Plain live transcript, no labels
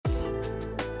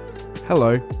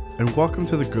Hello, and welcome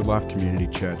to the Good Life Community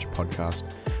Church podcast.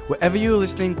 Wherever you are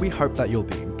listening, we hope that you'll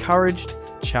be encouraged,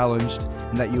 challenged,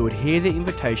 and that you would hear the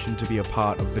invitation to be a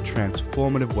part of the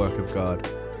transformative work of God.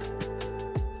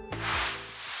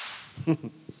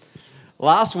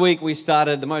 Last week we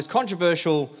started the most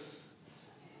controversial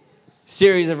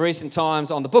series of recent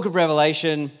times on the book of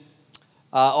Revelation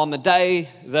on the day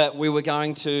that we were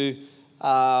going to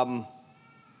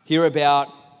hear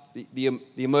about the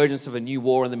emergence of a new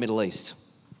war in the Middle East.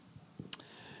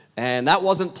 And that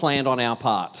wasn't planned on our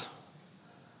part,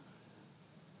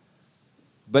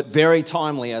 but very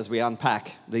timely as we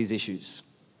unpack these issues.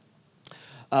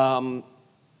 Few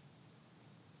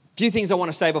things I want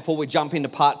to say before we jump into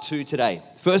part 2 today.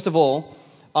 First of all,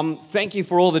 thank you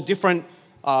for all the different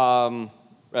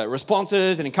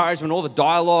responses and encouragement, all the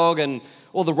dialogue and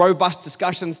all the robust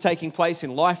discussions taking place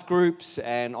in life groups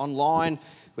and online.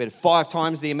 We had 5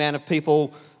 times the amount of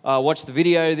people watch the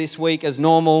video this week as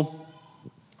normal.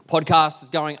 Podcast is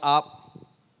going up.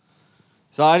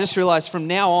 So I just realized from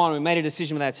now on, we made a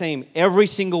decision with our team. Every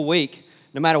single week,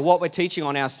 no matter what we're teaching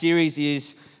on, our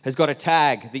series has got a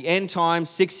tag. The end time,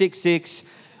 666,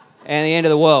 and the end of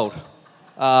the world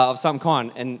of some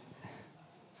kind. And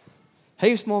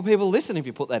heaps more people listen if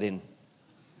you put that in.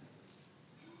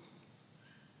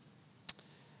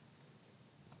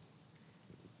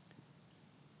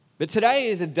 But today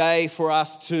is a day for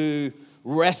us to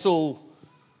wrestle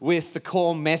with the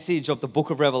core message of the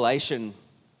book of Revelation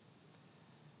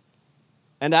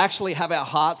and actually have our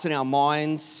hearts and our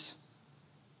minds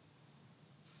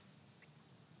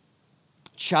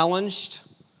challenged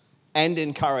and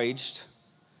encouraged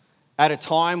at a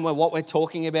time where what we're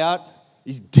talking about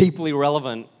is deeply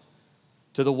relevant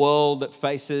to the world that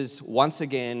faces, once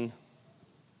again,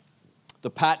 the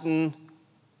pattern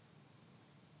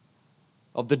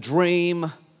of the dream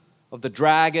of the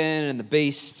dragon and the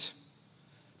beast,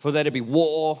 for there to be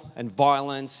war and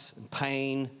violence and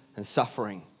pain and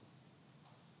suffering.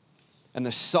 And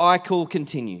the cycle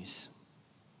continues.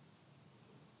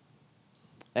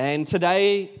 And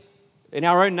today, in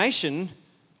our own nation,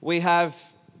 we have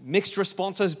mixed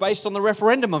responses based on the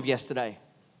referendum of yesterday.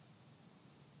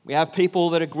 We have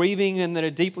people that are grieving and that are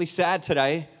deeply sad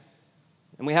today.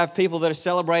 And we have people that are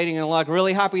celebrating and are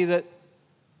really happy that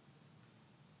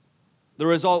the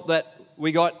result that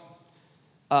we got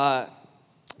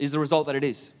is the result that it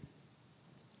is.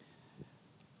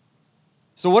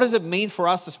 So what does it mean for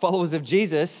us as followers of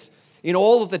Jesus in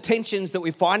all of the tensions that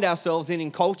we find ourselves in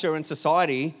culture and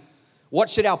society? What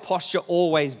should our posture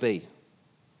always be?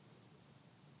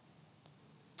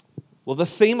 Well, the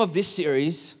theme of this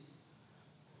series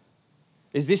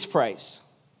is this phrase: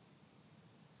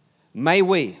 may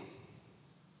we,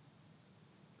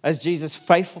 as Jesus'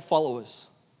 faithful followers,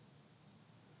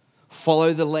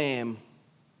 follow the Lamb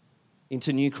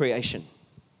into new creation.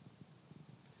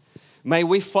 May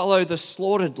we follow the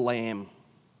slaughtered Lamb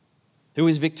who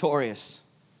is victorious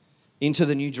into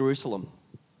the New Jerusalem.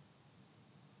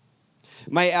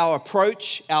 May our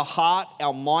approach, our heart,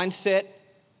 our mindset,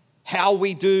 how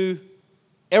we do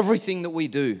everything that we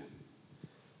do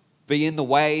be in the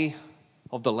way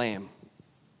of the Lamb.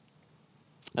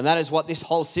 And that is what this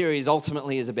whole series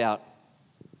ultimately is about.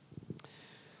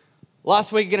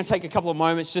 Last week, we're going to take a couple of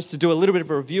moments just to do a little bit of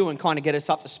a review and kind of get us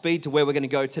up to speed to where we're going to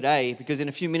go today, because in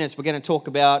a few minutes, we're going to talk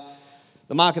about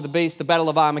the mark of the beast, the battle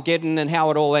of Armageddon, and how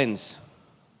it all ends.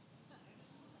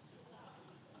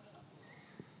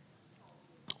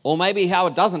 Or maybe how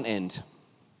it doesn't end,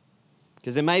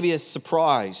 because there may be a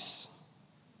surprise.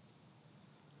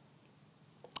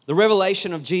 The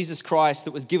revelation of Jesus Christ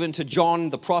that was given to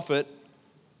John the prophet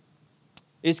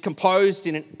is composed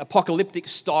in an apocalyptic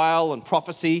style and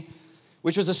prophecy,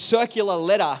 which was a circular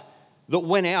letter that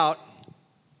went out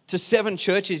to 7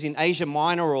 churches in Asia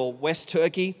Minor or West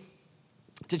Turkey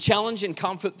to challenge and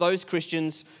comfort those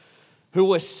Christians who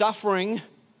were suffering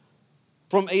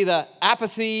from either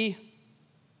apathy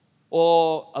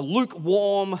or a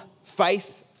lukewarm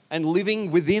faith and living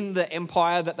within the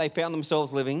empire that they found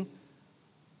themselves living,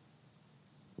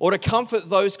 or to comfort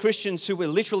those Christians who were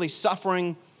literally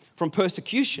suffering from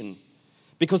persecution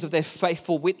because of their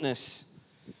faithful witness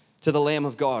to the Lamb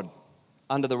of God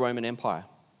under the Roman Empire.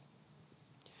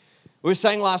 We were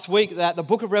saying last week that the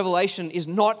book of Revelation is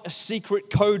not a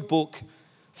secret code book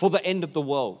for the end of the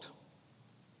world.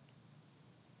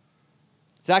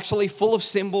 It's actually full of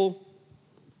symbol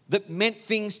that meant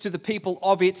things to the people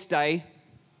of its day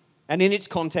and in its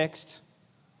context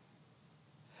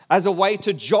as a way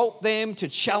to jolt them, to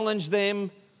challenge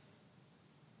them,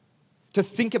 to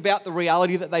think about the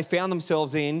reality that they found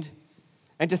themselves in,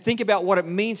 and to think about what it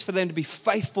means for them to be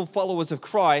faithful followers of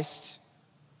Christ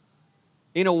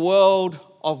in a world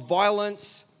of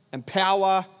violence and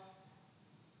power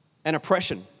and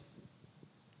oppression.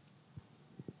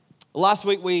 Last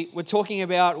week we were talking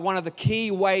about one of the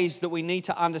key ways that we need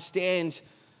to understand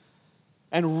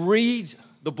and read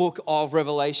the book of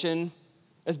Revelation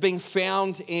as being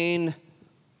found in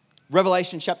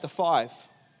Revelation chapter 5.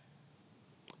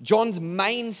 John's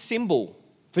main symbol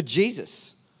for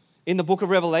Jesus in the book of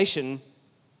Revelation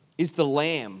is the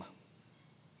lamb.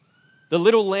 The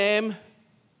little lamb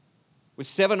with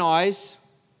 7 eyes.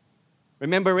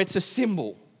 Remember, it's a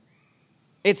symbol.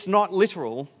 It's not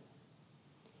literal.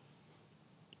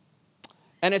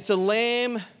 And it's a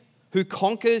lamb who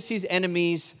conquers his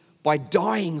enemies by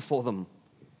dying for them.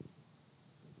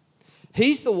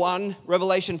 He's the one,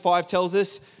 Revelation 5 tells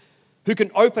us, who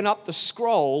can open up the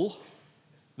scroll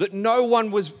that no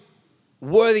one was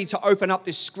worthy to open up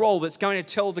this scroll that's going to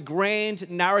tell the grand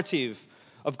narrative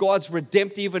of God's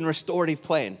redemptive and restorative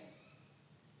plan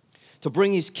to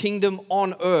bring his kingdom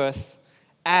on earth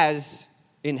as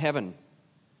in heaven.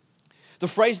 The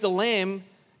phrase the lamb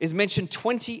is mentioned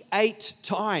 28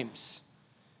 times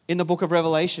in the book of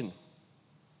Revelation.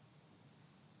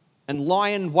 And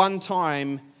lion 1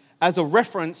 time as a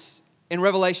reference in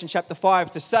Revelation chapter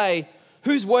 5 to say,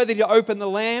 who's worthy to open the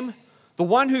lamb? The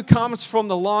one who comes from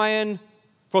the lion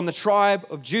from the tribe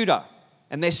of Judah.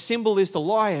 And their symbol is the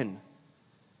lion.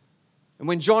 And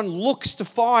when John looks to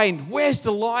find where's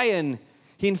the lion,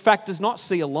 he in fact does not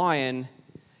see a lion.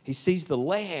 He sees the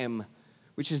lamb,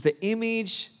 which is the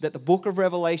image that the book of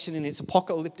Revelation in its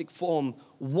apocalyptic form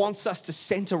wants us to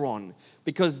center on.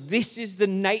 Because this is the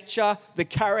nature, the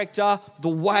character, the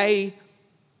way,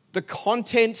 the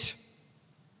content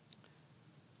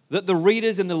that the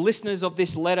readers and the listeners of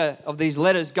this letter, of these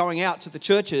letters going out to the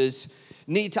churches,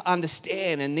 need to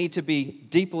understand and need to be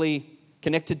deeply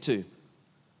connected to.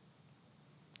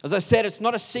 As I said, it's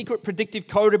not a secret predictive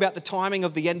code about the timing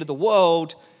of the end of the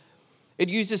world. It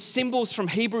uses symbols from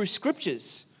Hebrew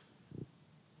scriptures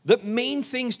that mean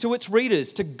things to its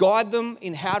readers to guide them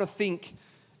in how to think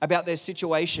about their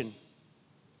situation.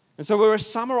 And so we were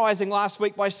summarizing last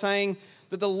week by saying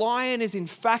that the lion is in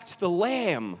fact the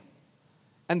lamb.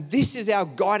 And this is our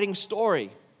guiding story.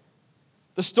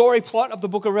 The story plot of the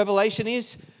book of Revelation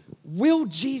is, will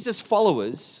Jesus'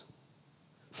 followers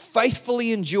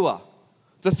faithfully endure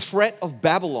the threat of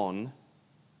Babylon,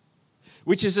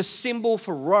 which is a symbol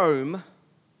for Rome,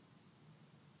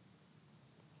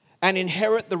 and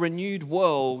inherit the renewed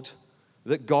world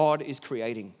that God is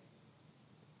creating?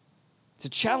 It's a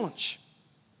challenge,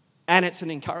 and it's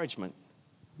an encouragement.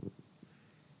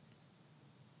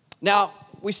 Now,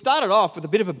 we started off with a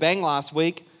bit of a bang last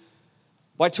week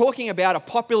by talking about a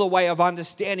popular way of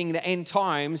understanding the end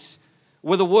times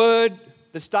with a word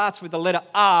that starts with the letter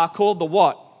R called the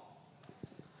what?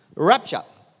 Rapture.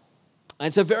 And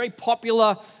it's a very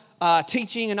popular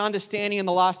teaching and understanding in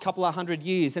the last couple of 100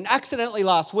 years. And accidentally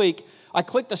last week, I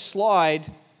clicked a slide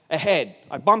ahead.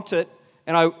 I bumped it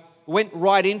and I went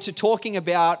right into talking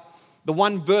about the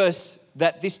one verse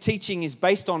that this teaching is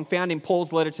based on, found in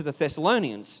Paul's letter to the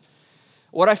Thessalonians.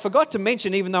 What I forgot to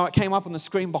mention, even though it came up on the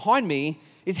screen behind me,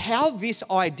 is how this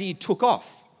idea took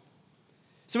off.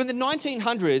 So in the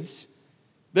 1900s,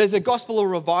 there's a gospel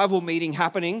revival meeting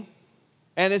happening,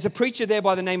 and there's a preacher there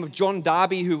by the name of John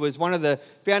Darby, who was one of the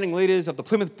founding leaders of the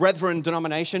Plymouth Brethren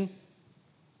denomination.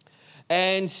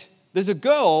 And there's a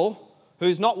girl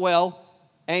who's not well,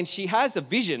 and she has a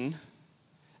vision,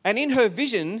 and in her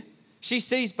vision, she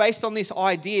sees, based on this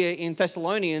idea in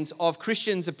Thessalonians of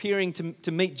Christians appearing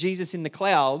to meet Jesus in the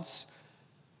clouds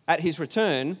at his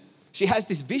return, she has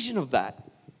this vision of that.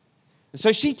 And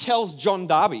so she tells John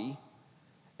Darby,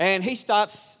 and he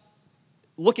starts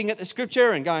looking at the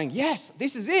scripture and going, yes,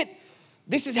 this is it.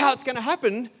 This is how it's going to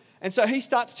happen. And so he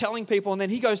starts telling people, and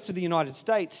then he goes to the United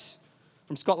States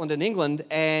from Scotland and England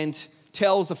and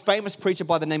tells a famous preacher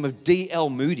by the name of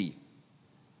D.L. Moody.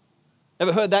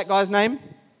 Ever heard that guy's name?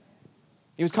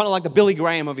 He was kind of like the Billy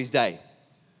Graham of his day.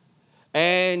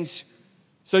 And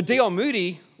so D.L.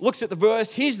 Moody looks at the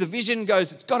verse, hears the vision,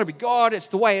 goes, it's got to be God, it's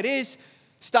the way it is,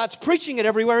 starts preaching it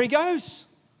everywhere he goes.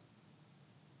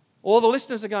 All the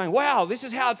listeners are going, wow, this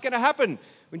is how it's going to happen.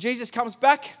 When Jesus comes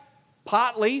back,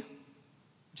 partly,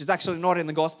 which is actually not in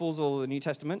the Gospels or the New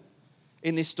Testament,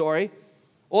 in this story,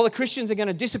 all the Christians are going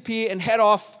to disappear and head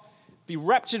off, be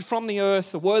raptured from the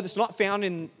earth, a word that's not found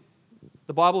in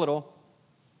the Bible at all.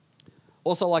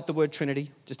 Also like the word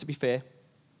Trinity, just to be fair.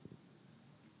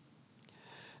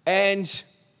 And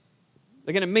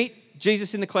they're going to meet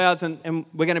Jesus in the clouds and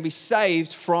we're going to be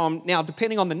saved from, now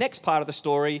depending on the next part of the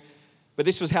story, but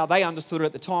this was how they understood it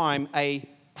at the time, a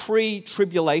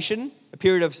pre-tribulation, a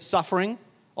period of suffering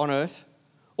on earth,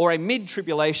 or a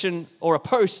mid-tribulation, or a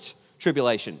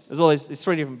post-tribulation. There's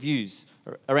three different views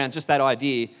around just that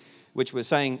idea, which we're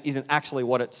saying isn't actually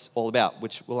what it's all about,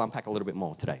 which we'll unpack a little bit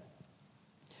more today.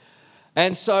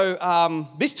 And so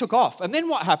this took off. And then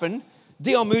what happened?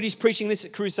 D.L. Moody's preaching this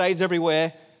at crusades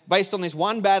everywhere, based on this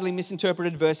one badly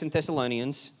misinterpreted verse in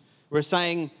Thessalonians, where it's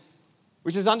saying,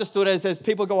 which is understood as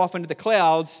people go off into the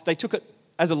clouds, they took it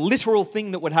as a literal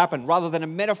thing that would happen, rather than a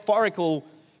metaphorical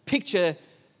picture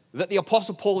that the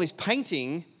Apostle Paul is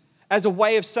painting as a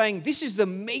way of saying, this is the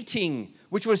meeting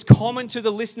which was common to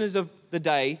the listeners of the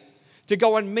day, to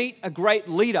go and meet a great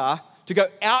leader, to go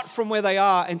out from where they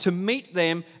are and to meet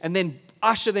them and then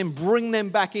usher them, bring them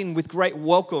back in with great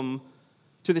welcome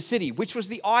to the city, which was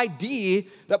the idea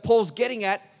that Paul's getting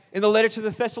at in the letter to the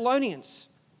Thessalonians,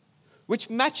 which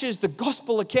matches the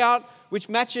gospel account, which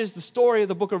matches the story of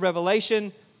the book of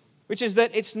Revelation, which is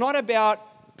that it's not about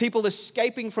people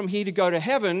escaping from here to go to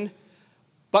heaven,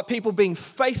 but people being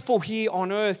faithful here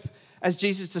on earth as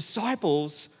Jesus'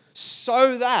 disciples,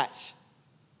 so that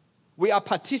we are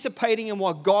participating in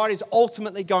what God is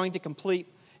ultimately going to complete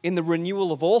in the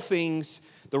renewal of all things,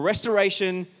 the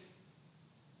restoration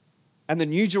and the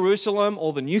new Jerusalem,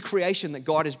 or the new creation that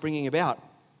God is bringing about.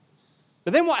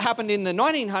 But then what happened in the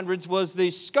 1900s was the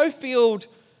Schofield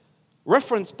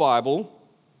Reference Bible.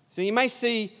 So you may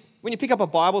see, when you pick up a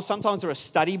Bible, sometimes there are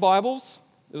study Bibles.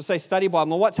 It will say study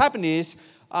Bible. And what's happened is,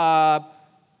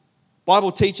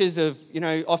 Bible teachers have,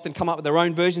 often come up with their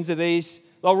own versions of these.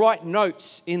 They'll write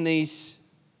notes in these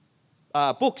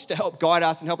books to help guide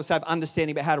us and help us have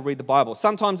understanding about how to read the Bible.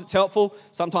 Sometimes it's helpful,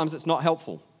 sometimes it's not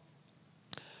helpful.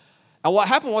 And what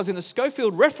happened was, in the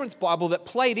Schofield Reference Bible that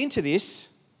played into this,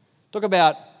 talk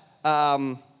about,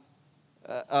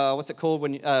 what's it called,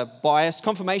 when bias,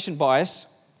 confirmation bias.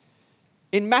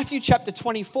 In Matthew chapter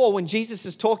 24, when Jesus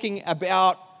is talking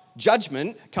about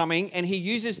judgment coming, and he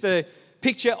uses the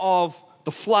picture of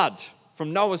the flood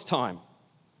from Noah's time.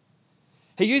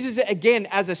 He uses it again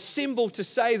as a symbol to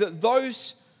say that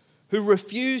those who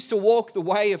refuse to walk the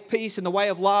way of peace and the way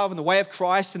of love and the way of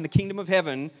Christ and the kingdom of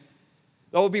heaven,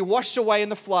 they will be washed away in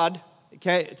the flood.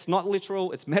 Okay, it's not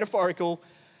literal, it's metaphorical.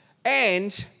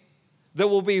 And there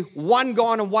will be one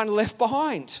gone and one left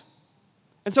behind.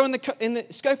 And so in the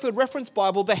Schofield Reference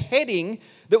Bible, the heading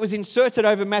that was inserted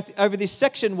over this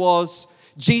section was,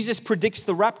 Jesus predicts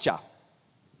the rapture.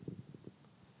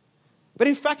 But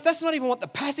in fact, that's not even what the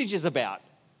passage is about.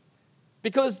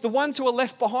 Because the ones who are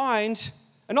left behind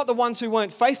are not the ones who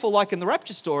weren't faithful like in the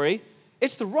rapture story.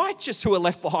 It's the righteous who are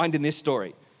left behind in this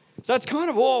story. So it's kind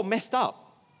of all messed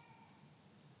up.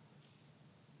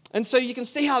 And so you can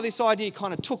see how this idea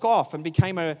kind of took off and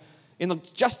became,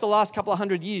 just the last couple of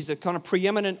 100 years, a kind of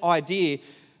preeminent idea,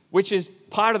 which is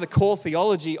part of the core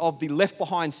theology of the Left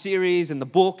Behind series and the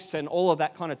books and all of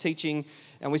that kind of teaching.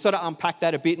 And we sort of unpack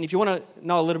that a bit. And if you want to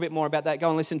know a little bit more about that, go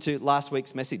and listen to last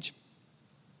week's message.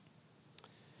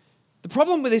 The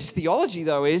problem with this theology,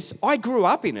 though, is I grew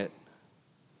up in it.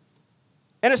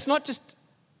 And it's not just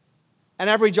an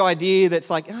average idea that's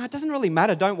like, it doesn't really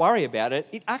matter, don't worry about it.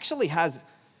 It actually has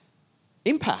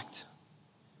impact.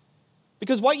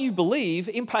 Because what you believe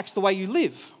impacts the way you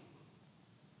live.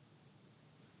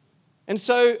 And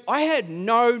so I had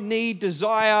no need,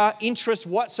 desire, interest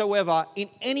whatsoever in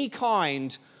any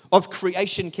kind of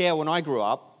creation care when I grew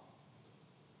up.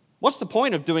 What's the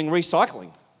point of doing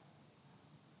recycling?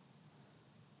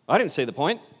 I didn't see the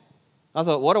point. I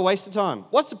thought, what a waste of time.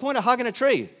 What's the point of hugging a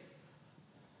tree?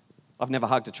 I've never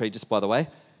hugged a tree, just by the way.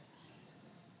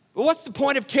 But what's the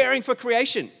point of caring for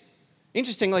creation?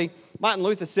 Interestingly, Martin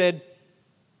Luther said,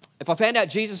 if I found out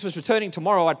Jesus was returning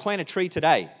tomorrow, I'd plant a tree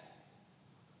today.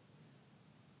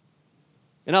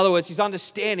 In other words, his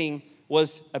understanding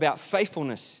was about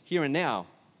faithfulness here and now.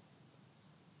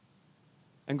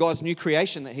 And God's new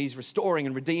creation that he's restoring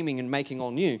and redeeming and making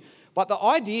all new. But the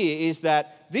idea is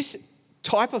that this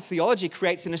type of theology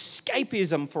creates an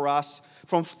escapism for us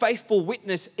from faithful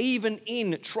witness even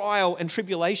in trial and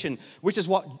tribulation, which is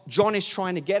what John is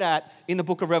trying to get at in the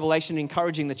book of Revelation,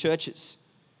 encouraging the churches.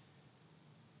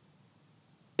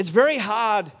 It's very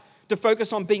hard to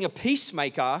focus on being a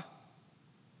peacemaker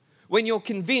when you're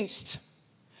convinced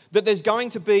that there's going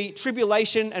to be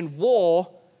tribulation and war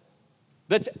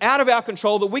that's out of our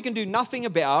control, that we can do nothing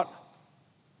about,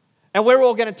 and we're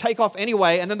all going to take off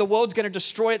anyway, and then the world's going to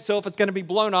destroy itself, it's going to be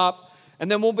blown up, and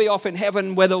then we'll be off in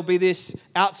heaven where there'll be this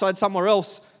outside somewhere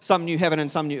else, some new heaven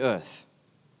and some new earth.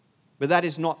 But that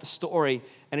is not the story,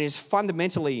 and it is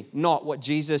fundamentally not what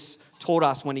Jesus taught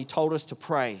us when he told us to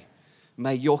pray,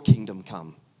 may your kingdom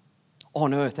come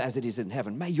on earth as it is in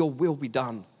heaven. May your will be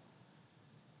done.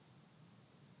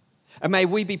 And may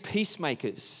we be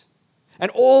peacemakers.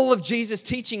 And all of Jesus'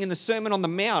 teaching in the Sermon on the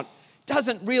Mount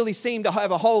doesn't really seem to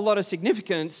have a whole lot of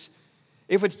significance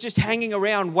if it's just hanging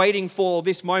around waiting for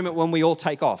this moment when we all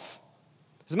take off.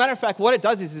 As a matter of fact, what it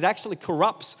does is it actually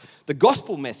corrupts the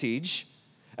gospel message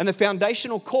and the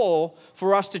foundational core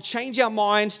for us to change our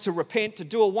minds, to repent, to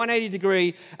do a 180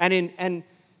 degree and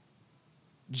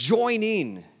join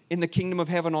in the kingdom of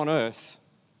heaven on earth.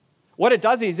 What it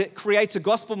does is it creates a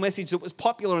gospel message that was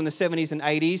popular in the 70s and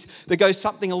 80s that goes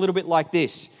something a little bit like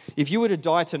this. If you were to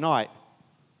die tonight,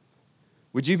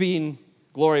 would you be in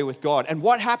glory with God? And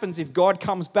what happens if God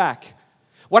comes back?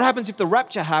 What happens if the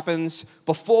rapture happens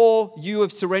before you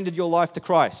have surrendered your life to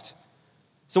Christ?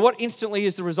 So what instantly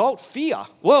is the result? Fear.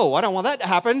 Whoa, I don't want that to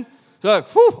happen. So,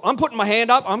 I'm putting my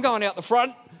hand up. I'm going out the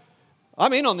front.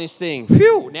 I'm in on this thing.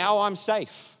 Phew, now I'm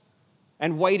safe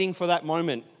and waiting for that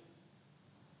moment.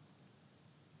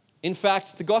 In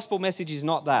fact, the gospel message is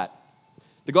not that.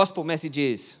 The gospel message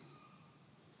is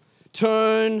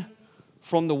turn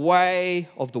from the way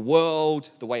of the world,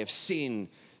 the way of sin,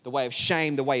 the way of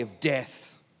shame, the way of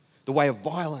death, the way of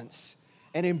violence,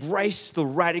 and embrace the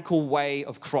radical way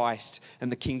of Christ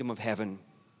and the kingdom of heaven.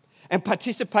 And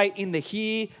participate in the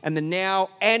here and the now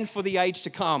and for the age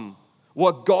to come,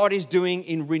 what God is doing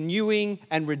in renewing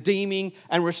and redeeming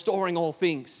and restoring all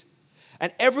things.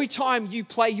 And every time you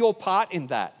play your part in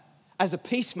that, as a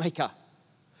peacemaker,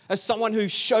 as someone who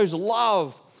shows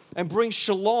love and brings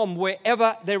shalom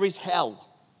wherever there is hell,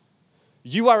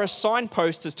 you are a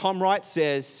signpost, as Tom Wright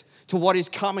says, to what is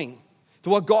coming, to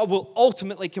what God will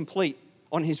ultimately complete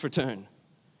on his return.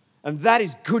 And that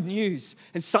is good news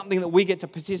and something that we get to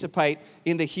participate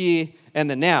in the here and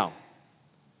the now.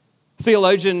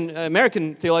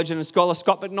 American theologian and scholar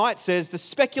Scott McKnight says the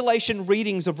speculation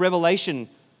readings of Revelation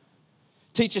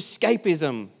teach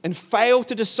escapism and fail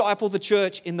to disciple the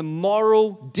church in the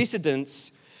moral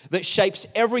dissidence that shapes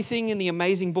everything in the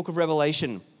amazing book of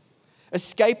Revelation.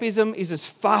 Escapism is as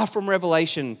far from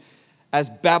Revelation as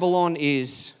Babylon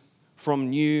is from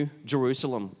New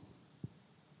Jerusalem.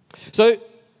 So,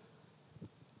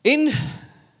 in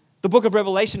the book of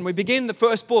Revelation, we begin the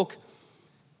first book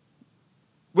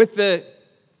with the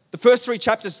first 3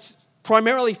 chapters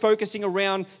primarily focusing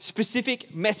around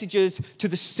specific messages to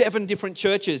the 7 different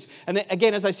churches. And then,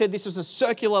 again, as I said, this was a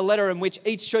circular letter in which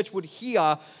each church would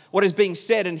hear what is being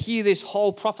said and hear this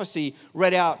whole prophecy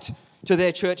read out to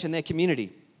their church and their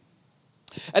community.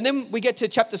 And then we get to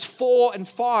chapters 4 and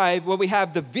 5 where we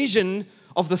have the vision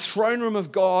of the throne room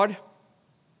of God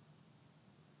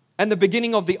and the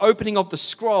beginning of the opening of the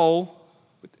scroll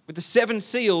with the 7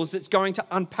 seals that's going to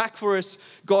unpack for us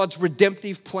God's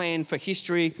redemptive plan for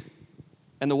history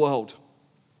and the world.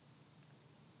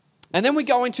 And then we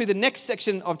go into the next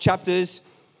section of chapters,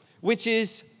 which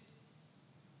is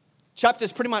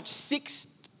chapters pretty much 6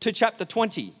 to chapter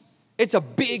 20. It's a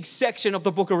big section of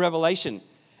the book of Revelation,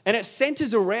 and it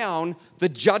centers around the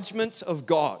judgments of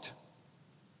God,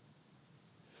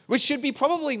 which should be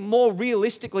probably more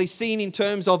realistically seen in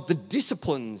terms of the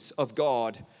disciplines of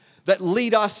God that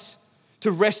lead us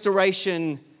to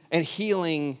restoration and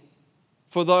healing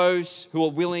for those who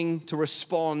are willing to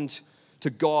respond to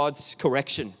God's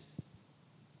correction.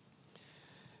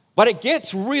 But it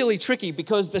gets really tricky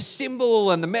because the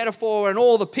symbol and the metaphor and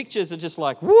all the pictures are just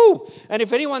like, woo! And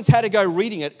if anyone's had to go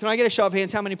reading it, can I get a show of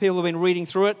hands? How many people have been reading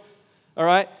through it? All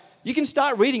right? You can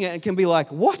start reading it and it can be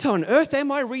like, what on earth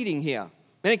am I reading here?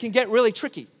 And it can get really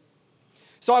tricky.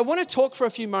 So I want to talk for a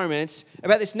few moments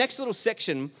about this next little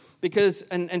section because,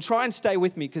 and try and stay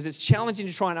with me because it's challenging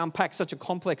to try and unpack such a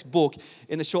complex book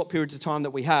in the short periods of time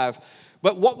that we have.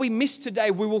 But what we missed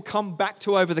today, we will come back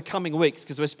to over the coming weeks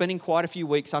because we're spending quite a few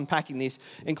weeks unpacking this,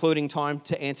 including time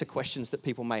to answer questions that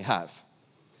people may have.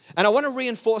 And I want to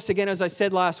reinforce again, as I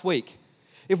said last week,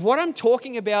 if what I'm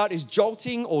talking about is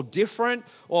jolting or different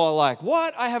or like,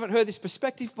 what? I haven't heard this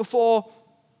perspective before,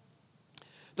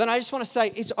 then I just want to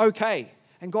say it's okay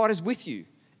and God is with you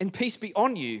and peace be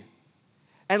on you.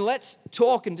 And let's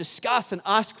talk and discuss and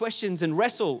ask questions and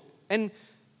wrestle. And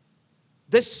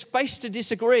there's space to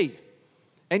disagree.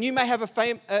 And you may have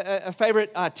a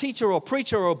favorite teacher or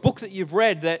preacher or a book that you've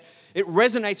read that it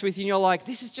resonates with you and you're like,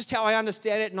 this is just how I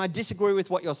understand it and I disagree with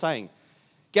what you're saying.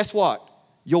 Guess what?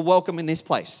 You're welcome in this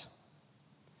place.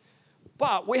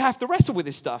 But we have to wrestle with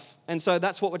this stuff. And so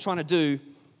that's what we're trying to do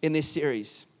in this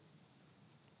series.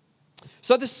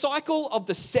 So the cycle of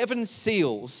the 7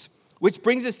 seals, which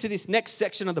brings us to this next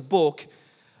section of the book,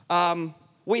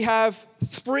 we have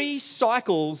 3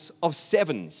 cycles of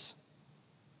 7s.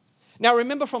 Now,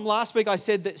 remember from last week, I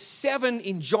said that 7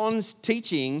 in John's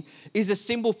teaching is a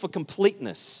symbol for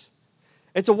completeness.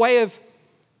 It's a way of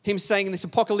him saying in this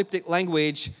apocalyptic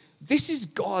language this is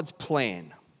God's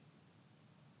plan.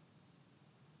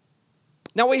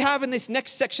 Now we have in this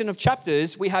next section of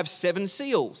chapters, we have 7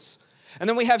 seals. And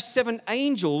then we have 7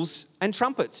 angels and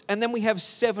trumpets. And then we have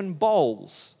 7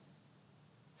 bowls.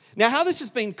 Now how this has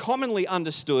been commonly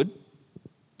understood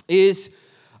is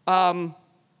that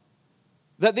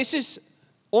this is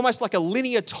almost like a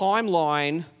linear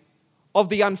timeline of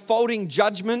the unfolding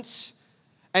judgments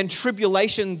and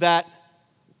tribulation that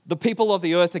the people of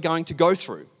the earth are going to go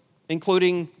through,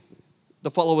 including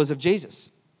the followers of Jesus.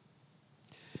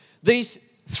 These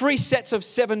 3 sets of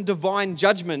 7 divine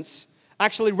judgments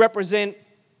actually represent,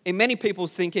 in many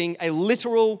people's thinking, a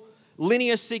literal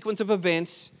linear sequence of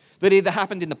events that either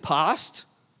happened in the past,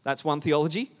 that's one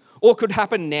theology, or could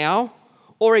happen now,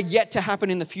 or are yet to happen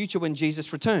in the future when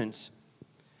Jesus returns.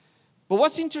 But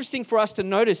what's interesting for us to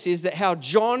notice is that how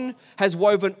John has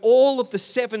woven all of the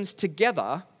 7s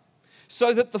together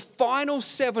so that the final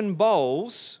 7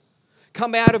 bowls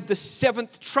come out of the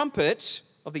 7th trumpet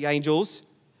of the angels,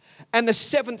 and the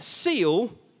 7th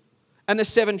seal and the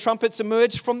 7 trumpets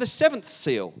emerge from the 7th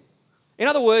seal. In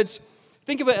other words,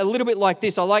 think of it a little bit like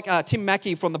this. I like Tim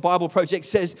Mackey from the Bible Project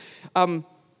says,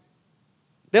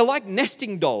 they're like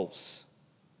nesting dolls.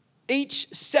 Each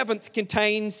 7th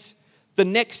contains the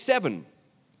next 7.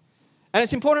 And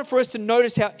it's important for us to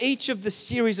notice how each of the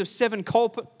series of 7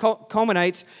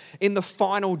 culminates in the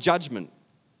final judgment.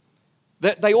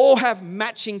 That they all have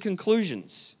matching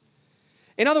conclusions.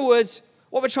 In other words,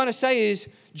 what we're trying to say is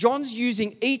John's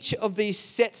using each of these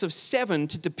sets of 7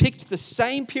 to depict the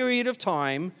same period of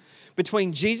time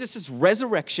between Jesus'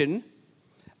 resurrection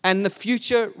and the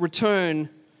future return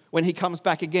when he comes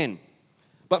back again,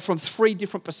 but from 3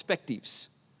 different perspectives.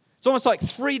 It's almost like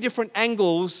 3 different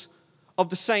angles of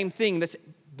the same thing that's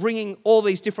bringing all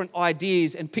these different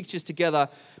ideas and pictures together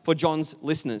for John's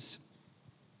listeners.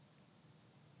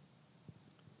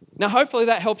 Now, hopefully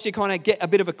that helps you kind of get a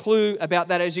bit of a clue about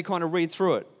that as you kind of read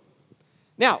through it.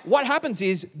 Now, what happens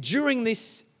is during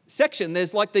this section,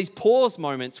 there's like these pause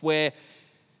moments where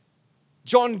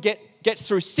John gets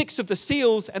through 6 of the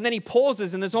seals and then he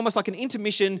pauses and there's almost like an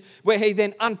intermission where he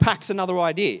then unpacks another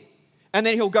idea. And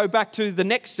then he'll go back to the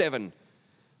next 7,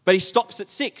 but he stops at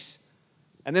 6.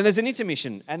 And then there's an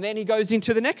intermission and then he goes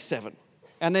into the next 7.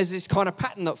 And there's this kind of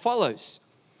pattern that follows.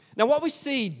 Now, what we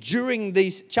see during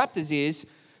these chapters is,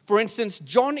 for instance,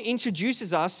 John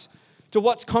introduces us to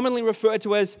what's commonly referred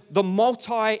to as the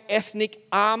multi-ethnic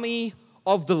army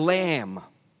of the Lamb.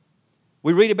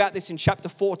 We read about this in chapter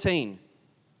 14.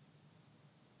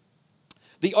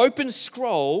 The open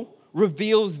scroll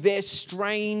reveals their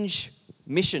strange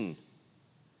mission.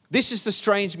 This is the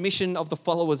strange mission of the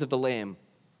followers of the Lamb.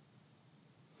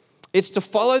 It's to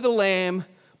follow the Lamb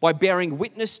by bearing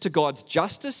witness to God's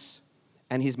justice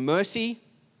and his mercy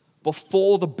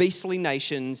before the beastly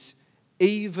nations,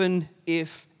 even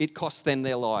if it costs them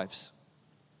their lives.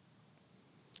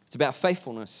 It's about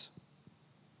faithfulness.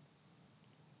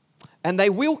 And they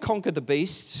will conquer the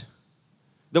beast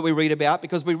that we read about,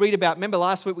 because we read about, remember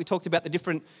last week we talked about the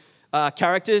different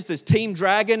characters. There's Team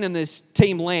Dragon and there's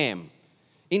Team Lamb.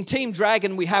 In Team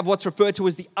Dragon, we have what's referred to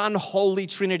as the unholy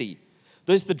trinity.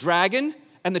 There's the dragon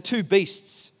and the 2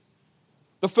 beasts.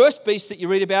 The first beast that you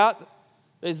read about,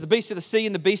 there's the beast of the sea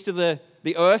and the beast of the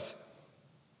earth.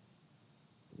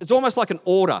 It's almost like an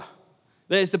order.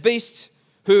 There's the beast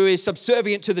who is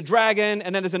subservient to the dragon,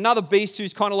 and then there's another beast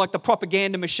who's kind of like the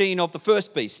propaganda machine of the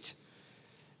first beast.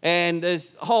 And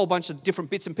there's a whole bunch of different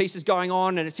bits and pieces going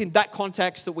on, and it's in that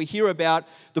context that we hear about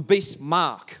the beast's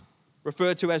mark,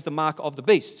 referred to as the mark of the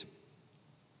beast.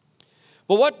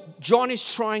 But what John is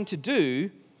trying to do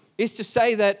is to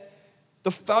say that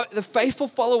the faithful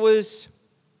followers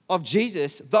of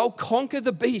Jesus, they'll conquer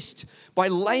the beast by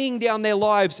laying down their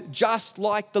lives just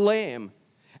like the Lamb.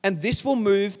 And this will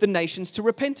move the nations to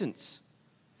repentance.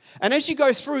 And as you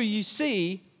go through, you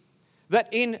see that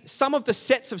in some of the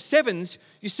sets of 7s,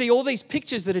 you see all these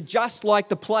pictures that are just like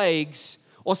the plagues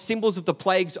or symbols of the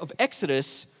plagues of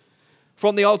Exodus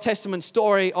from the Old Testament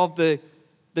story of the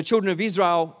children of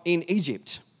Israel in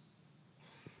Egypt.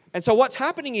 And so what's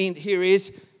happening in here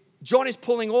is John is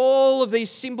pulling all of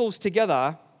these symbols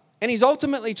together, and he's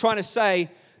ultimately trying to say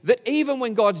that even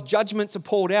when God's judgments are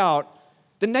poured out,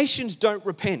 the nations don't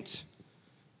repent.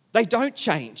 They don't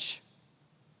change.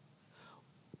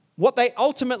 What they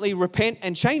ultimately repent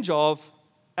and change of,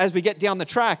 as we get down the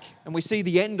track and we see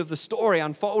the end of the story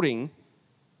unfolding,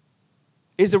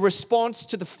 is a response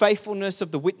to the faithfulness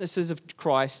of the witnesses of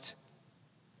Christ,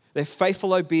 their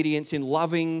faithful obedience in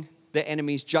loving their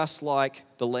enemies just like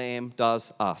the Lamb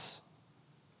does us.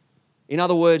 In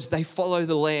other words, they follow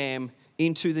the Lamb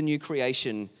into the new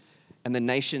creation and the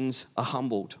nations are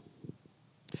humbled.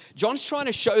 John's trying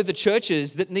to show the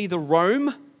churches that neither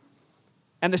Rome,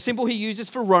 and the symbol he uses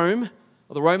for Rome,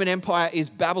 or the Roman Empire, is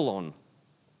Babylon,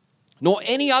 nor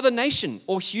any other nation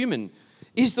or human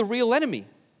is the real enemy.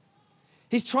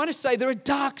 He's trying to say there are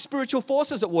dark spiritual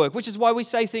forces at work, which is why we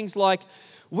say things like,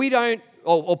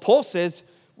 or Paul says,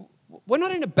 we're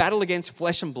not in a battle against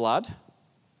flesh and blood.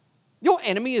 Your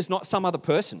enemy is not some other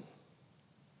person.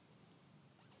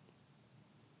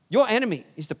 Your enemy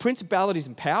is the principalities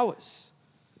and powers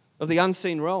of the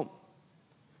unseen realm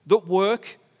that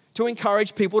work to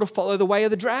encourage people to follow the way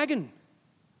of the dragon,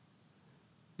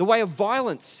 the way of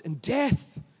violence and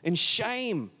death and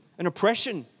shame and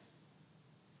oppression.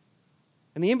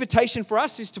 And the invitation for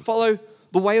us is to follow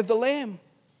the way of the Lamb.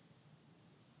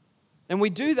 And we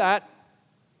do that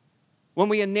when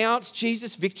we announce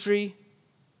Jesus' victory,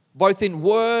 both in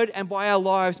word and by our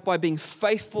lives, by being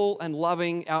faithful and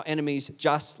loving our enemies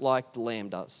just like the Lamb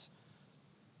does.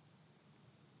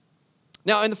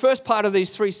 Now, in the first part of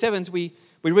these 3 sevens, we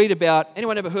read about,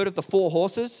 anyone ever heard of the 4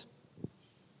 horses?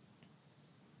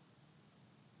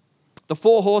 The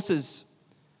 4 horses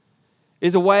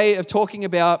is a way of talking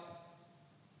about,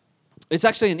 it's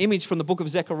actually an image from the book of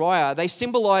Zechariah. They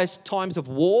symbolize times of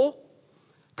war,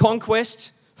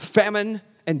 conquest, famine,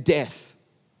 and death.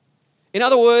 In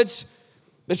other words,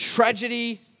 the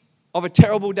tragedy of a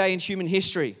terrible day in human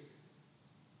history.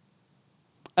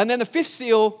 And then the 5th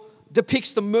seal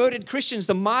depicts the murdered Christians,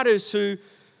 the martyrs who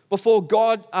before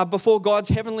God's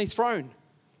heavenly throne.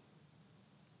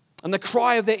 And the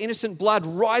cry of their innocent blood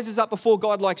rises up before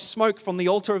God like smoke from the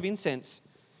altar of incense.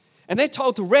 And they're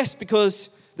told to rest because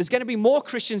there's going to be more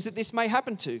Christians that this may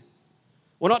happen to.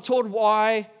 We're not told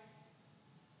why,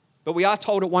 but we are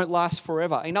told it won't last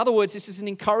forever. In other words, this is an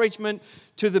encouragement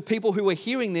to the people who are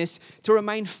hearing this to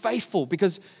remain faithful,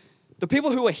 because the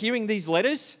people who are hearing these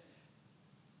letters,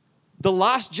 the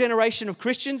last generation of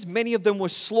Christians, many of them were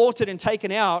slaughtered and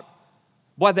taken out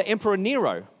by the Emperor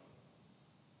Nero.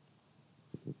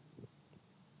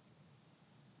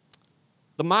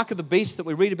 The mark of the beast that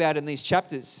we read about in these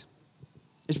chapters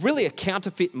is really a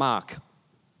counterfeit mark.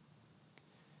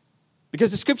 Because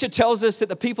the scripture tells us that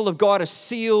the people of God are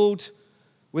sealed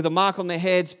with a mark on their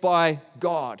heads by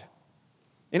God.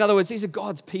 In other words, these are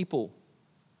God's people.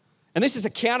 And this is a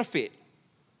counterfeit.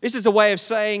 This is a way of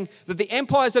saying that the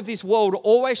empires of this world are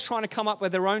always trying to come up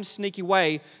with their own sneaky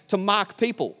way to mark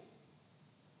people.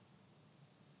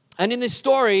 And in this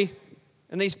story,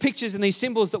 and these pictures and these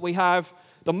symbols that we have,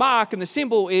 the mark and the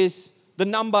symbol is the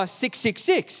number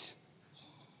 666.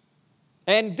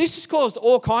 And this has caused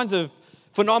all kinds of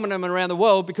phenomenon around the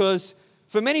world, because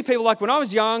for many people, like when I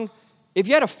was young, if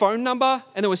you had a phone number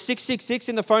and there was 666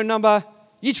 in the phone number,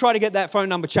 you try to get that phone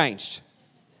number changed.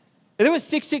 If there was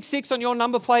 666 on your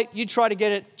number plate, you'd try to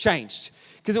get it changed,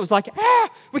 because it was like,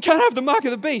 we can't have the mark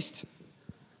of the beast.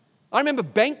 I remember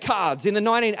bank cards in the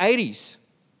 1980s.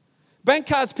 Bank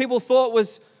cards people thought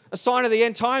was a sign of the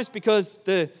end times because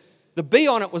the B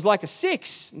on it was like a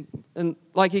 6. And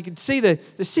like you could see the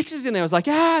 6s in there. It was like,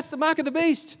 it's the mark of the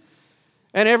beast.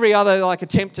 And every other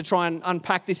attempt to try and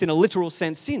unpack this in a literal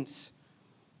sense since.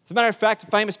 As a matter of fact, a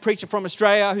famous preacher from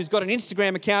Australia who's got an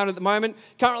Instagram account at the moment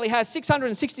currently has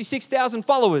 666,000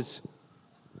 followers.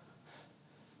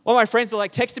 All my friends are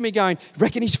texting me going,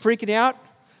 reckon he's freaking out?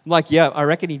 I'm like, yeah, I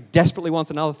reckon he desperately wants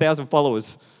another 1,000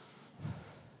 followers.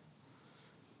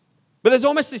 But there's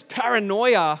almost this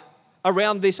paranoia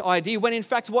around this idea, when in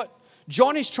fact what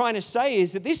John is trying to say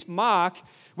is that this mark,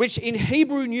 which in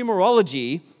Hebrew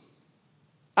numerology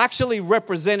actually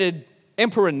represented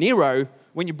Emperor Nero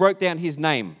when you broke down his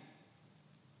name.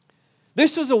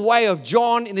 This was a way of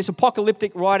John in this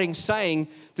apocalyptic writing saying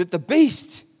that the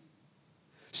beast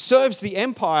serves the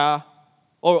empire,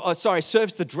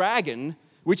 serves the dragon,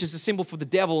 which is a symbol for the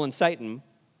devil and Satan,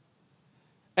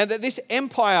 and that this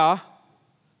empire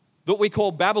that we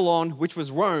call Babylon, which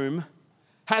was Rome,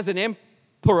 has an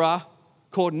emperor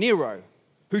called Nero,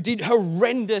 who did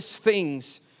horrendous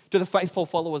things to the faithful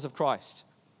followers of Christ.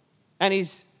 And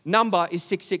his number is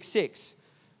 666,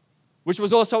 which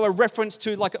was also a reference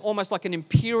to almost like an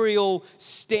imperial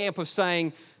stamp of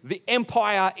saying the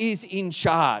empire is in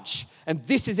charge, and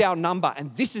this is our number,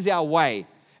 and this is our way,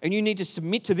 and you need to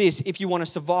submit to this if you want to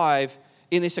survive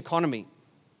in this economy.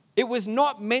 It was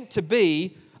not meant to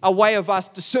be a way of us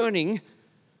discerning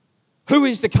who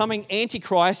is the coming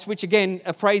Antichrist, which again,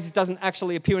 a phrase that doesn't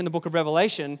actually appear in the book of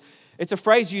Revelation. It's a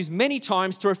phrase used many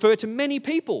times to refer to many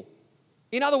people.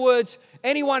 In other words,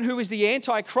 anyone who is the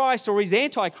Antichrist or is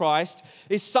Antichrist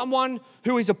is someone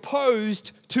who is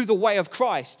opposed to the way of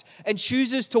Christ and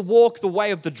chooses to walk the way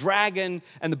of the dragon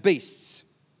and the beasts.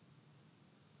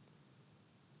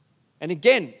 And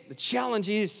again, the challenge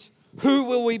is, who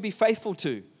will we be faithful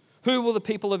to? Who will the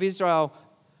people of Israel,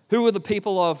 who will the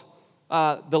people of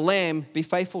the Lamb be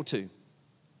faithful to?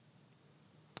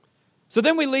 So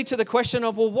then we lead to the question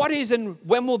of, well, what is and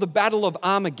when will the Battle of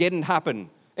Armageddon happen?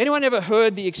 Anyone ever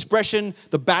heard the expression,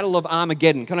 the Battle of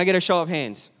Armageddon? Can I get a show of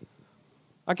hands?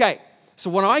 Okay, so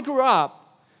when I grew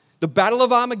up, the Battle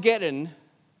of Armageddon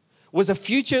was a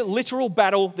future literal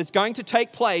battle that's going to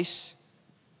take place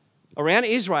around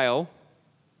Israel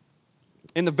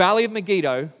in the Valley of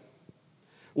Megiddo,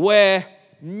 where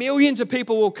millions of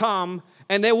people will come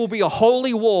and there will be a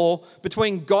holy war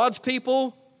between God's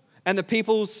people and the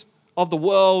peoples of the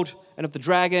world and of the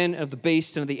dragon and of the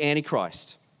beast and of the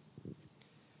Antichrist.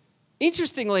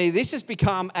 Interestingly, this has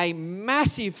become a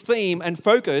massive theme and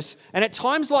focus, and at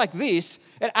times like this,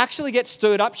 it actually gets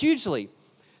stirred up hugely.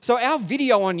 So our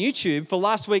video on YouTube for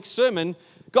last week's sermon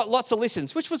got lots of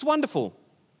listens, which was wonderful.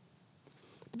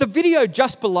 But the video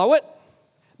just below it,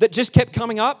 that just kept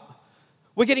coming up,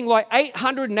 we're getting like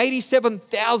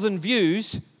 887,000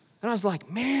 views, and I was like,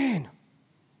 man.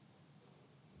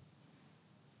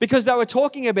 Because they were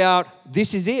talking about,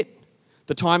 this is it.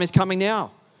 The time is coming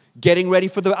now. Getting ready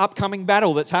for the upcoming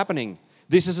battle that's happening.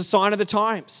 This is a sign of the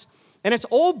times. And it's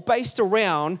all based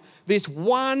around this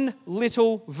one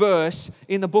little verse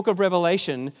in the book of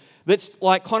Revelation that's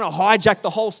like kind of hijacked the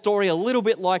whole story, a little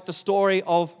bit like the story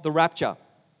of the rapture.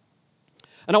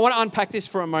 And I want to unpack this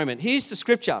for a moment. Here's the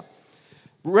scripture.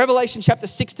 Revelation chapter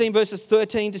 16 verses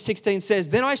 13 to 16 says,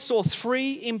 "Then I saw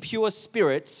 3 impure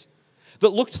spirits that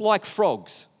looked like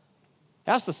frogs."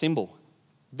 How's the symbol?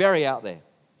 Very out there.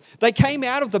 "They came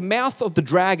out of the mouth of the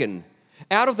dragon,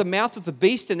 out of the mouth of the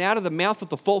beast, and out of the mouth of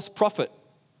the false prophet.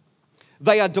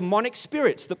 They are demonic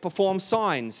spirits that perform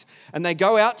signs, and they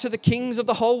go out to the kings of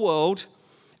the whole world,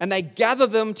 and they gather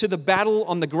them to the battle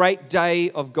on the great day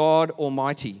of God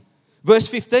Almighty." Verse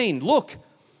 15, "Look,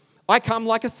 I come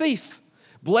like a thief.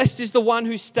 Blessed is the one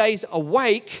who stays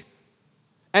awake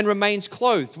and remains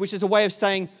clothed," which is a way of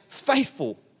saying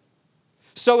faithful,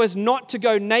 "so as not to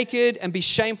go naked and be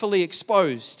shamefully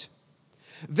exposed."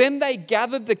 Then they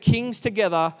gathered the kings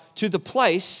together to the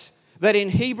place that in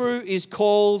Hebrew is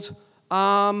called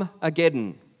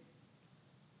Armageddon.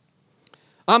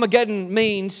 Armageddon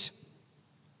means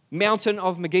mountain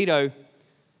of Megiddo,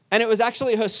 and it was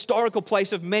actually a historical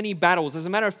place of many battles. As a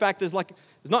matter of fact, there's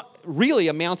not really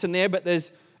a mountain there, but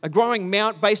there's a growing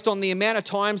mount based on the amount of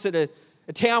times that a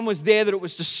town was there that it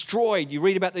was destroyed. You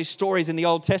read about these stories in the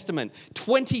Old Testament.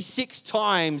 26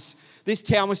 times this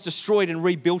town was destroyed and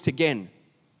rebuilt again.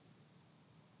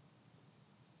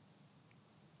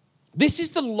 This is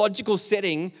the logical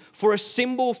setting for a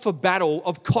symbol for battle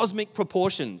of cosmic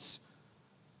proportions.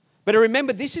 But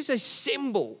remember, this is a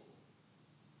symbol.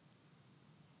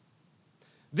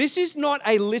 This is not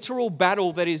a literal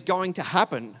battle that is going to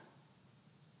happen.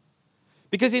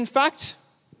 Because in fact,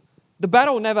 the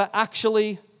battle never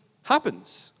actually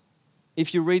happens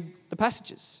if you read the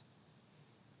passages.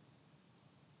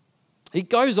 It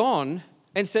goes on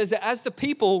and says that as the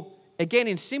people, again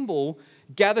in symbol,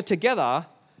 gather together,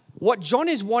 what John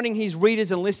is wanting his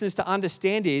readers and listeners to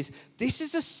understand is this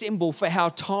is a symbol for how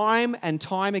time and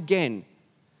time again.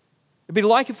 It'd be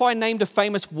like if I named a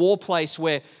famous war place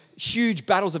where huge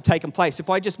battles have taken place. If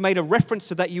I just made a reference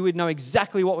to that, you would know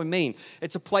exactly what we mean.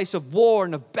 It's a place of war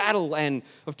and of battle and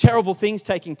of terrible things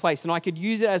taking place. And I could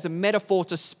use it as a metaphor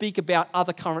to speak about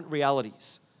other current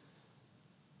realities.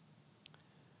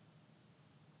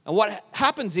 And what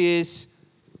happens is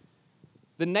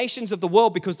the nations of the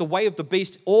world, because the way of the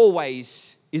beast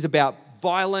always is about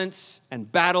violence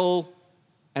and battle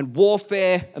and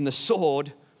warfare and the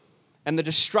sword and the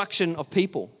destruction of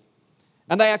people.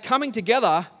 And they are coming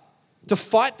together to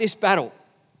fight this battle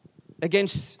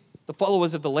against the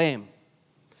followers of the Lamb.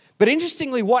 But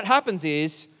interestingly, what happens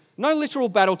is no literal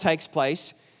battle takes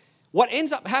place. What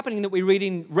ends up happening that we read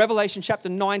in Revelation chapter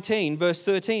 19, verse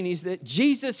 13, is that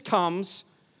Jesus comes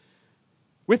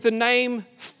with the name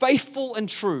Faithful and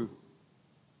True.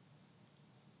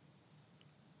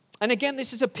 And again,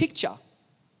 this is a picture.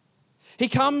 He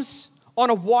comes on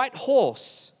a white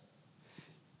horse,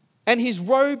 and his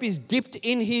robe is dipped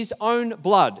in his own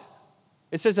blood.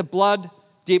 It says a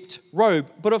blood-dipped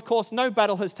robe, but of course no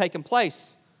battle has taken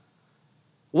place.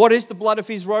 What is the blood of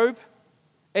his robe?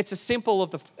 It's a symbol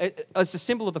of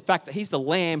the fact that he's the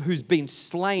Lamb who's been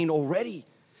slain already.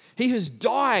 He has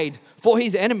died for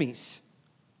his enemies.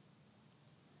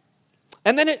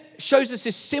 And then it shows us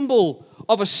this symbol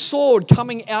of a sword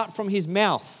coming out from his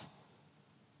mouth.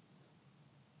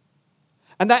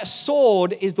 And that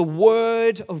sword is the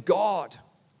Word of God.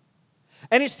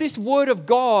 And it's this Word of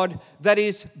God that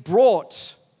is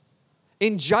brought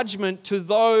in judgment to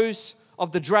those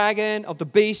of the dragon, of the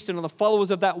beast, and of the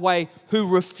followers of that way who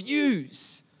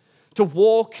refuse to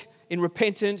walk in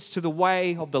repentance to the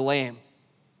way of the Lamb.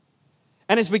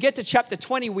 And as we get to chapter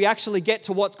 20, we actually get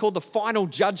to what's called the final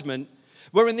judgment,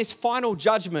 where in this final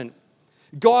judgment,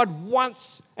 God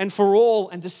once and for all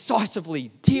and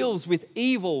decisively deals with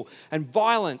evil and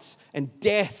violence and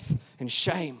death and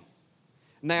shame.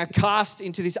 And they are cast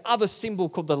into this other symbol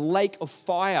called the lake of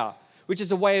fire, which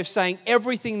is a way of saying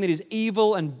everything that is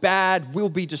evil and bad will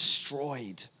be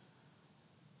destroyed.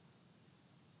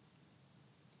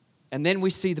 And then we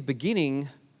see the beginning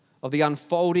of the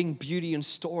unfolding beauty and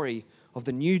story of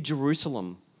the new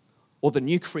Jerusalem, or the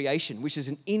new creation, which is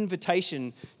an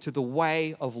invitation to the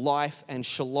way of life and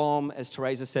shalom, as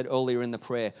Teresa said earlier in the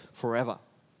prayer, forever.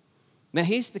 Now,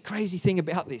 here's the crazy thing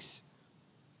about this.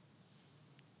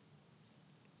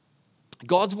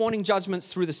 God's warning judgments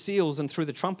through the seals and through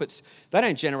the trumpets, they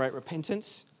don't generate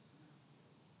repentance.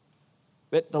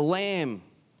 But the Lamb,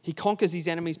 he conquers his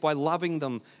enemies by loving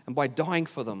them and by dying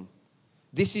for them.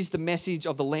 This is the message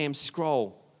of the Lamb's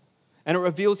scroll. And it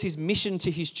reveals his mission to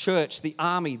his church, the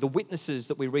army, the witnesses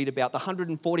that we read about, the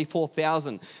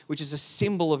 144,000, which is a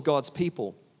symbol of God's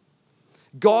people.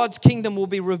 God's kingdom will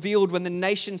be revealed when the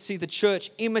nations see the church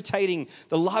imitating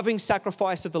the loving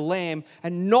sacrifice of the Lamb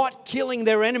and not killing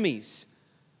their enemies,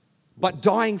 but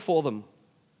dying for them.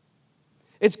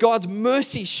 It's God's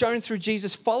mercy shown through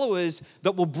Jesus' followers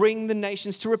that will bring the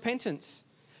nations to repentance.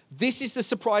 This is the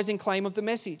surprising claim of the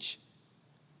message.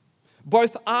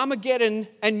 Both Armageddon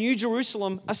and New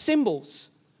Jerusalem are symbols,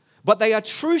 but they are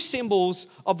true symbols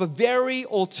of a very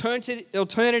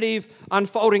alternative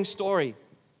unfolding story.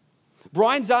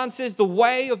 Brian Zahn says the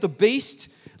way of the beast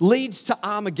leads to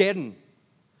Armageddon,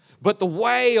 but the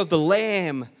way of the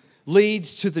Lamb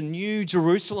leads to the New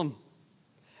Jerusalem.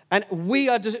 And we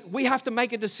have to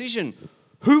make a decision.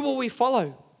 Who will we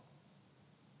follow?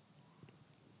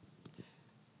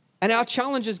 And our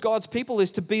challenge as God's people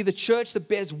is to be the church that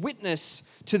bears witness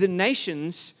to the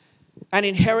nations and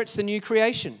inherits the new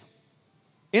creation.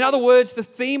 In other words, the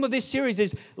theme of this series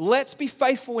is let's be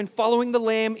faithful in following the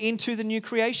Lamb into the new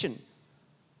creation.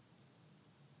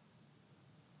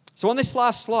 So on this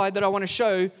last slide that I want to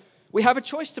show, we have a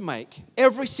choice to make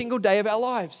every single day of our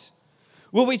lives.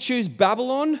 Will we choose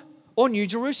Babylon or New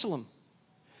Jerusalem?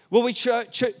 Will we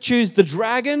choose the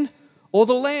dragon or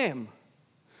the Lamb?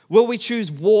 Will we choose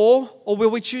war or will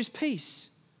we choose peace?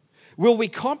 Will we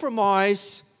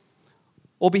compromise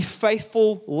or be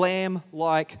faithful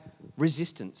lamb-like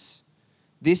resistance?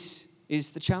 This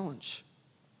is the challenge.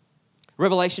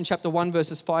 Revelation chapter 1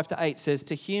 verses 5 to 8 says,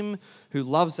 "To him who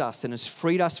loves us and has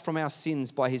freed us from our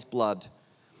sins by his blood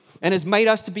and has made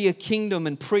us to be a kingdom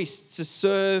and priests to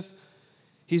serve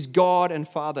his God and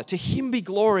Father. To him be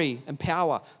glory and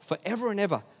power forever and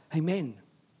ever. Amen."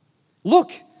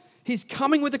 Look, he's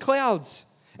coming with the clouds,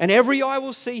 and every eye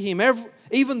will see him,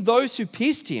 even those who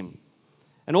pierced him.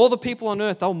 And all the people on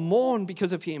earth, they'll mourn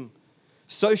because of him.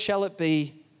 So shall it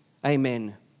be.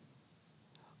 Amen.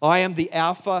 I am the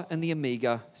Alpha and the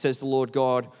Omega, says the Lord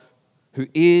God, who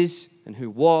is and who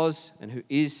was and who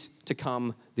is to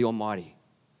come, the Almighty.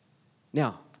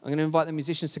 Now, I'm going to invite the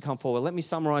musicians to come forward. Let me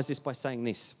summarize this by saying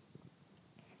this.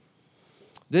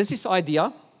 There's this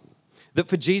idea that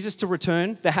for Jesus to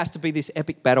return, there has to be this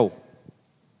epic battle.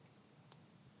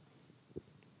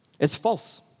 It's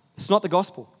false. It's not the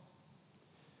gospel.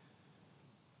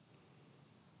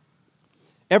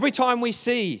 Every time we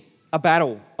see a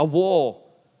battle, a war,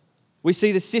 we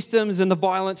see the systems and the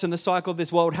violence and the cycle of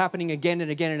this world happening again and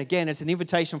again and again. It's an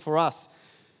invitation for us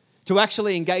to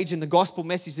actually engage in the gospel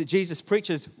message that Jesus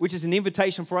preaches, which is an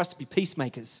invitation for us to be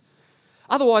peacemakers.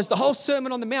 Otherwise, the whole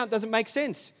Sermon on the Mount doesn't make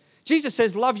sense. Jesus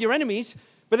says, love your enemies,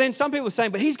 but then some people are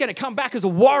saying, but he's going to come back as a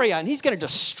warrior and he's going to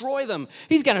destroy them.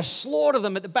 He's going to slaughter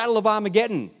them at the Battle of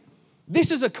Armageddon.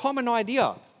 This is a common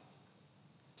idea.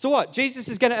 So what? Jesus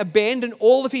is going to abandon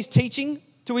all of his teaching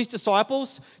to his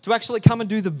disciples to actually come and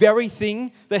do the very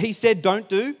thing that he said don't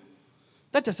do?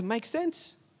 That doesn't make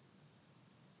sense.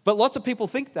 But lots of people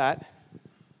think that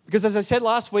because, as I said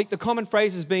last week, the common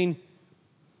phrase has been,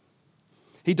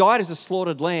 he died as a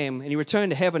slaughtered lamb and he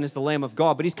returned to heaven as the Lamb of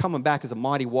God, but he's coming back as a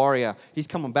mighty warrior. He's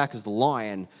coming back as the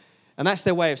lion. And that's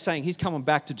their way of saying he's coming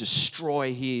back to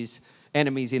destroy his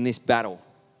enemies in this battle.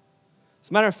 As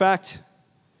a matter of fact,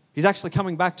 he's actually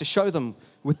coming back to show them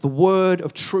with the word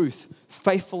of truth,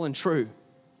 faithful and true,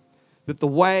 that the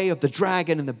way of the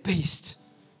dragon and the beast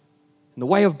and the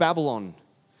way of Babylon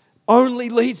only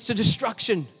leads to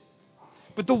destruction.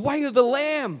 But the way of the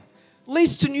Lamb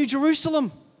leads to New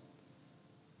Jerusalem.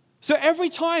 So every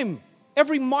time,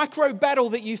 every micro battle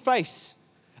that you face,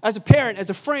 as a parent, as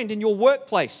a friend, in your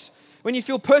workplace, when you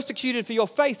feel persecuted for your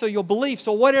faith or your beliefs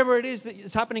or whatever it is that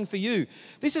is happening for you.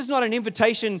 This is not an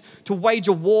invitation to wage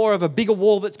a war of a bigger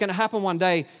war that's going to happen one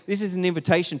day. This is an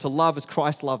invitation to love as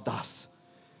Christ loved us.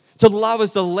 To love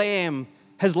as the Lamb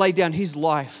has laid down his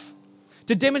life.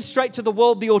 To demonstrate to the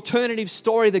world the alternative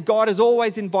story that God has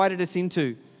always invited us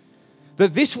into.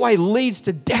 That this way leads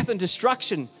to death and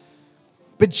destruction.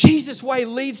 But Jesus' way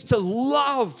leads to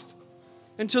love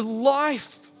and to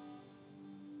life.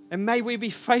 And may we be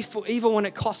faithful even when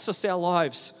it costs us our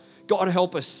lives. God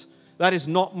help us. That is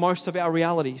not most of our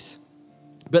realities.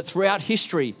 But throughout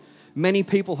history, many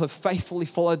people have faithfully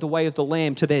followed the way of the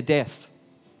Lamb to their death.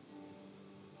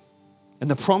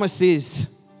 And the promise is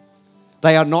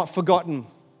they are not forgotten.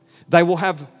 They will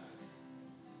have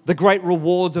the great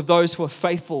rewards of those who are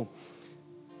faithful.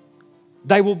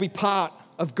 They will be part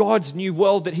of God's new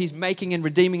world that he's making and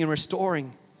redeeming and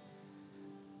restoring.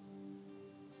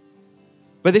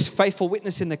 But this faithful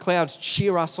witness in the clouds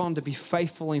cheer us on to be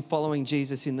faithful in following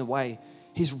Jesus in the way,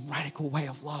 his radical way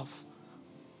of love.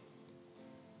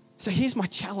 So here's my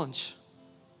challenge.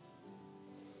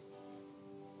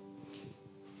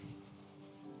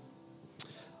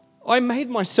 I made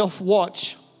myself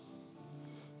watch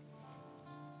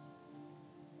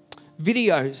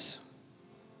videos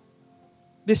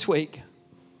this week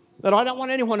that I don't want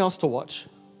anyone else to watch,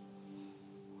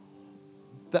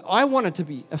 that I wanted to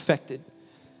be affected.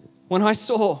 When I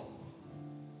saw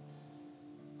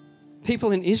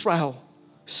people in Israel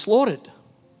slaughtered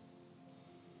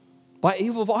by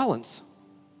evil violence.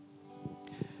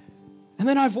 And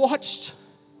then I've watched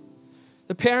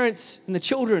the parents and the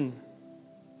children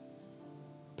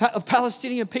of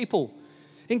Palestinian people,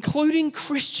 including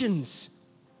Christians,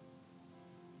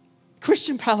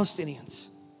 Christian Palestinians,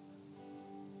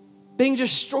 being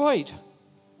destroyed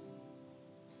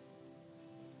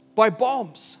by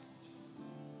bombs.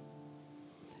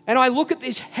 And I look at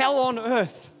this hell on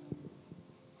earth,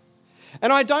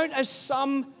 and I don't, as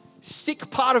some sick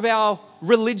part of our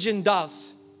religion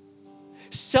does,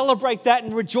 celebrate that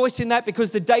and rejoice in that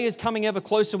because the day is coming ever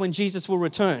closer when Jesus will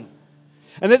return.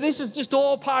 And that this is just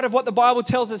all part of what the Bible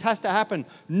tells us has to happen.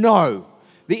 No.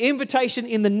 The invitation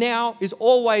in the now is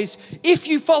always, if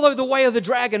you follow the way of the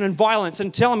dragon and violence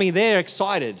and tell me they're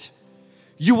excited,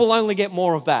 you will only get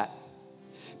more of that.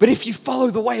 But if you follow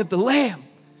the way of the Lamb,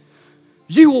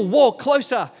 you will walk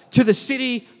closer to the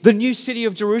city, the new city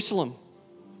of Jerusalem.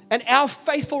 And our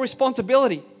faithful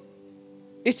responsibility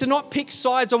is to not pick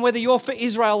sides on whether you're for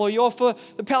Israel or you're for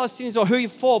the Palestinians or who you're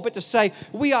for, but to say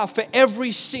we are for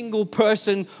every single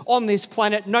person on this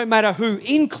planet, no matter who,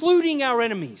 including our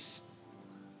enemies.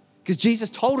 Because Jesus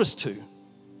told us to.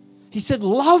 He said,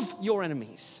 love your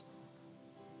enemies.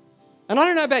 And I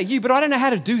don't know about you, but I don't know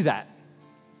how to do that.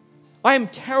 I am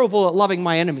terrible at loving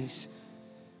my enemies.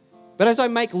 But as I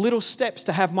make little steps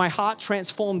to have my heart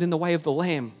transformed in the way of the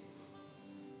Lamb,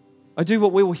 I do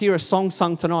what we will hear a song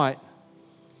sung tonight.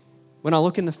 When I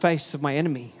look in the face of my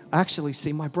enemy, I actually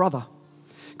see my brother,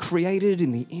 created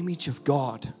in the image of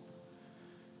God.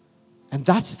 And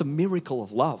that's the miracle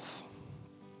of love.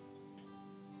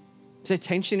 Is there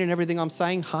tension in everything I'm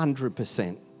saying?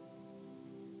 100%.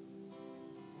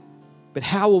 But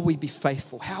how will we be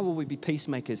faithful? How will we be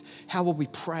peacemakers? How will we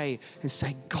pray and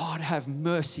say, God, have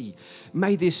mercy.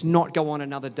 May this not go on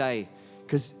another day,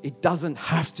 because it doesn't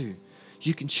have to.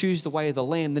 You can choose the way of the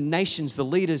Lamb. The nations, the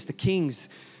leaders, the kings,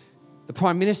 the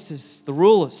prime ministers, the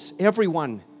rulers,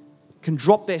 everyone can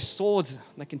drop their swords.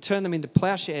 They can turn them into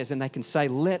plowshares and they can say,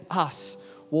 let us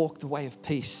walk the way of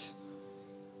peace.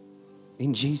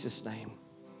 In Jesus' name.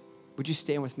 Would you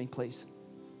stand with me, please?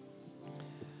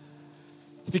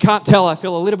 If you can't tell, I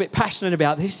feel a little bit passionate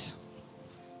about this.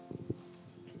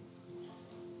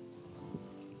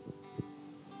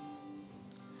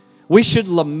 We should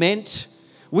lament,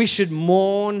 we should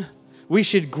mourn, we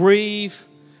should grieve,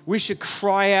 we should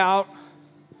cry out,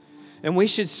 and we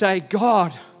should say,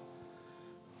 God,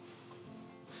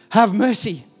 have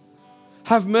mercy,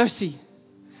 have mercy.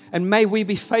 And may we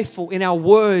be faithful in our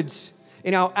words,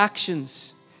 in our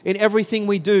actions, in everything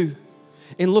we do,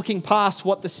 in looking past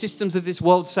what the systems of this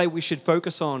world say we should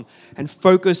focus on, and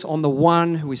focus on the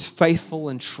one who is faithful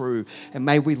and true. And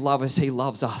may we love as he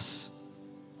loves us,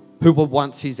 who were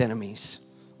once his enemies.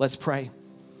 Let's pray.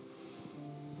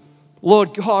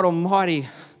 Lord God Almighty,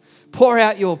 pour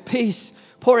out your peace,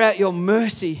 pour out your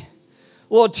mercy.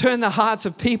 Lord, turn the hearts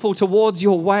of people towards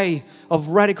your way of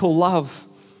radical love.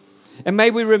 And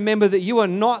may we remember that you are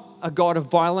not a God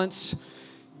of violence.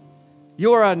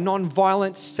 You are a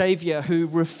non-violent Savior who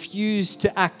refused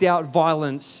to act out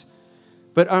violence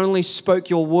but only spoke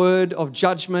your word of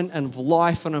judgment and of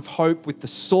life and of hope with the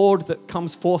sword that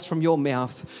comes forth from your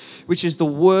mouth, which is the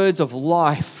words of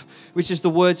life, which is the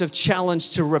words of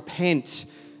challenge to repent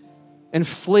and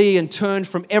flee and turn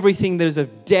from everything that is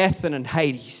of death and in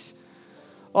Hades.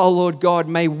 Oh Lord God,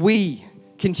 may we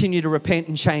continue to repent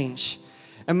and change.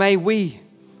 And may we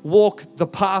walk the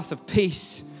path of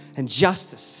peace and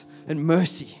justice and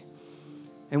mercy.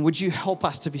 And would you help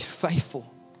us to be faithful?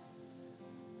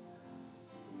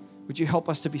 Would you help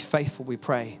us to be faithful, we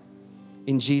pray.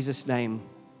 In Jesus' name,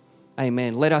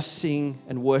 amen. Let us sing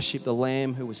and worship the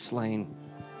Lamb who was slain.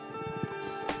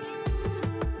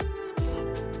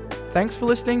 Thanks for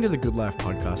listening to the Good Life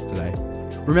podcast today.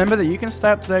 Remember that you can stay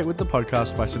up to date with the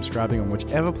podcast by subscribing on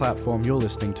whichever platform you're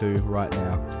listening to right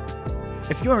now.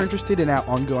 If you're interested in our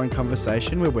ongoing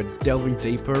conversation where we're delving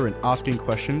deeper and asking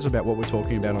questions about what we're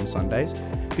talking about on Sundays,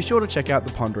 be sure to check out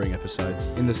the Pondering episodes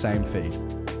in the same feed.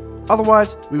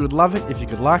 Otherwise, we would love it if you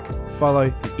could like, follow,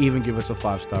 and even give us a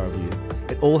 5-star review.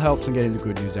 It all helps in getting the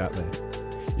good news out there.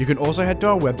 You can also head to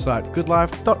our website,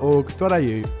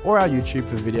 goodlife.org.au, or our YouTube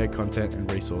for video content and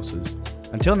resources.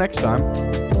 Until next time,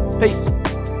 peace.